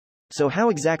So how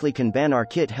exactly can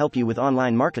BanrKit help you with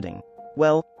online marketing?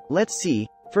 Well, let's see.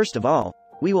 First of all,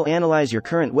 we will analyze your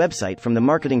current website from the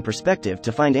marketing perspective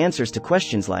to find answers to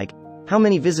questions like, how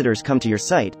many visitors come to your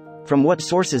site? From what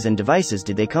sources and devices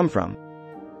did they come from?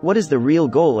 What is the real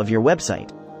goal of your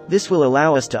website? This will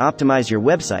allow us to optimize your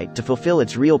website to fulfill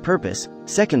its real purpose.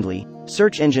 Secondly,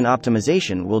 search engine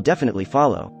optimization will definitely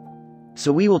follow.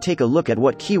 So we will take a look at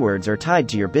what keywords are tied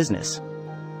to your business.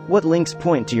 What links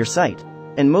point to your site?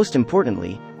 And most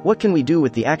importantly, what can we do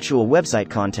with the actual website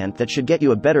content that should get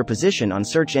you a better position on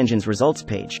search engine's results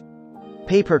page?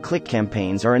 Pay-per-click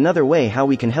campaigns are another way how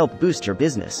we can help boost your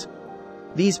business.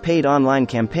 These paid online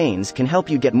campaigns can help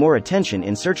you get more attention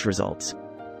in search results.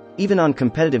 Even on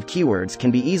competitive keywords can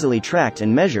be easily tracked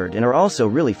and measured and are also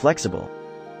really flexible.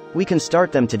 We can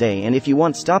start them today and if you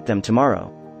want stop them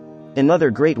tomorrow.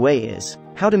 Another great way is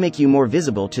how to make you more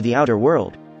visible to the outer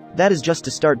world. That is just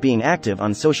to start being active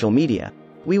on social media.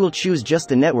 We will choose just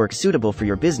the network suitable for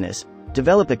your business,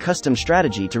 develop a custom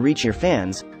strategy to reach your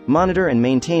fans, monitor and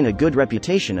maintain a good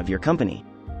reputation of your company.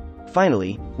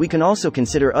 Finally, we can also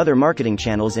consider other marketing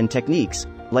channels and techniques,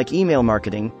 like email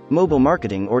marketing, mobile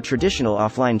marketing or traditional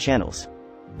offline channels.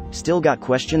 Still got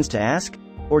questions to ask?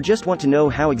 Or just want to know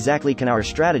how exactly can our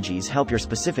strategies help your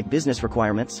specific business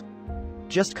requirements?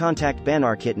 Just contact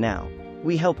BanrKit now.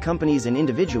 We help companies and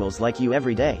individuals like you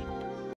every day.